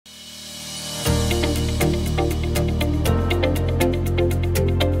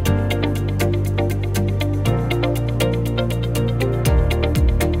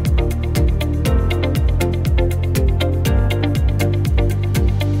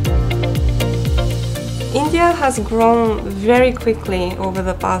India has grown very quickly over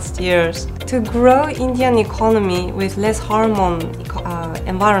the past years. To grow Indian economy with less harm on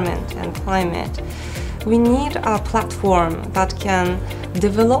environment and climate, we need a platform that can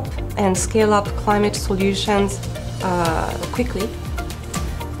develop and scale up climate solutions quickly.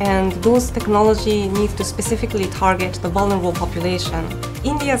 And those technology needs to specifically target the vulnerable population.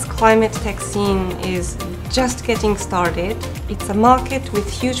 India's climate tech scene is just getting started. It's a market with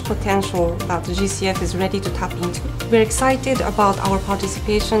huge potential that GCF is ready to tap into. We're excited about our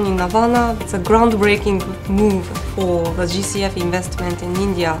participation in Avana. It's a groundbreaking move for the GCF investment in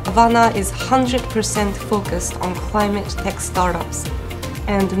India. Avana is 100% focused on climate tech startups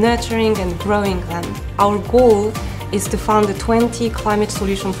and nurturing and growing them. Our goal is to fund 20 climate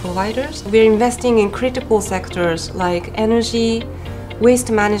solution providers. We're investing in critical sectors like energy,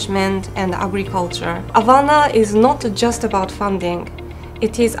 waste management and agriculture. Avana is not just about funding.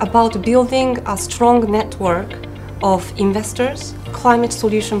 It is about building a strong network of investors, climate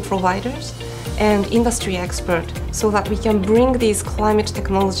solution providers and industry experts so that we can bring these climate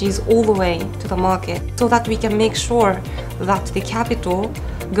technologies all the way to the market, so that we can make sure that the capital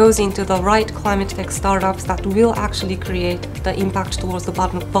goes into the right climate tech startups that will actually create the impact towards the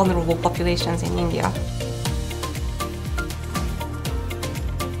vulnerable populations in India.